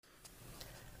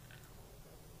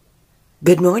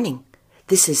Good morning.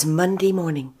 This is Monday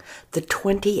morning, the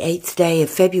 28th day of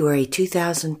February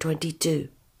 2022.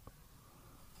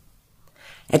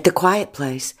 At the Quiet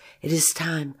Place, it is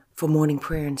time for morning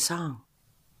prayer and song.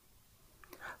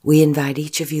 We invite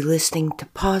each of you listening to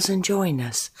pause and join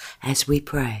us as we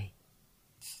pray.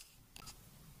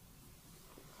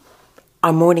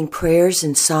 Our morning prayers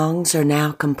and songs are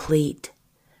now complete,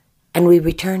 and we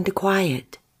return to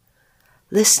quiet,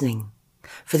 listening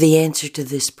for the answer to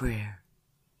this prayer.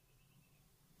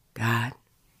 God,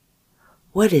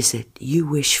 what is it you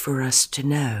wish for us to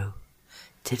know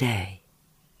today?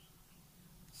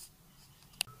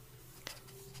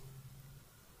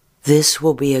 This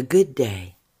will be a good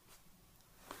day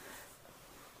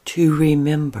to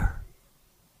remember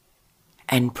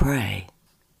and pray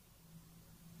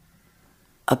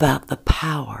about the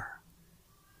power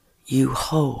you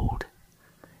hold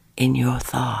in your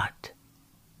thought.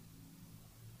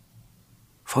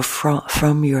 For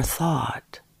from your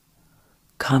thought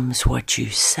comes what you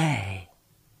say,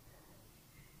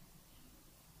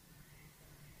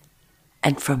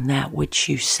 and from that which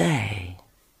you say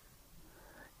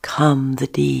come the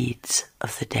deeds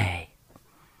of the day.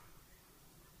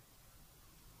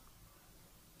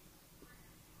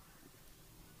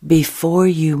 Before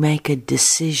you make a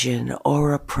decision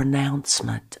or a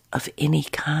pronouncement of any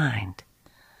kind,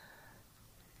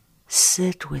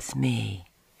 sit with me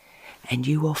and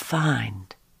you will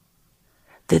find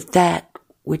that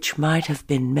which might have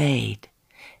been made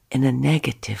in a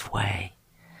negative way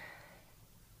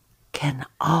can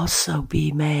also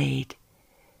be made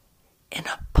in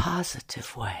a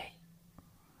positive way.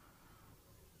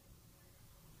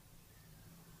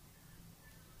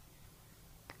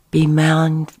 Be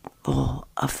mindful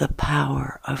of the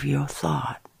power of your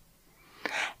thought,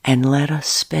 and let us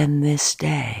spend this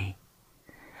day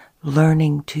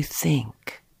learning to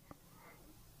think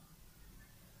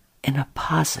in a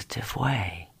positive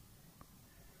way.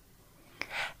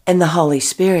 And the Holy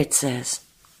Spirit says,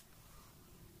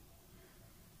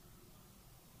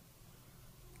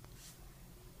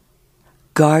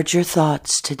 guard your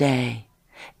thoughts today,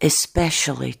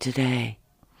 especially today,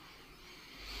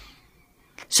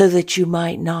 so that you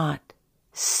might not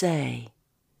say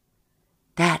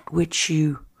that which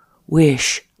you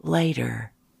wish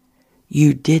later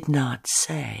you did not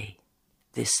say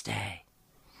this day.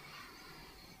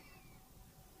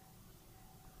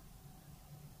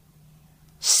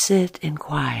 Sit in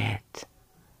quiet.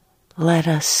 Let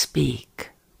us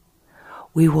speak.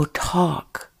 We will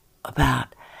talk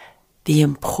about the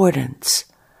importance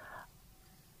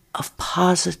of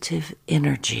positive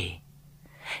energy,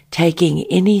 taking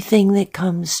anything that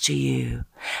comes to you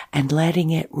and letting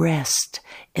it rest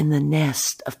in the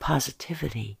nest of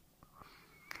positivity.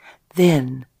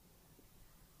 Then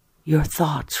your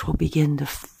thoughts will begin to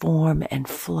form and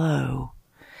flow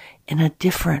in a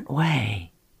different way,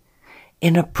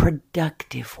 in a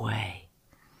productive way.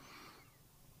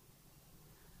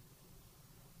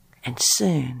 And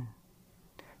soon,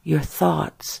 your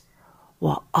thoughts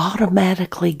will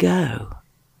automatically go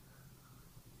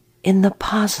in the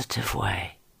positive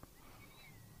way.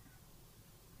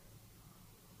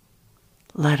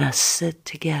 Let us sit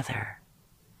together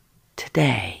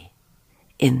today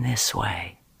in this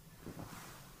way.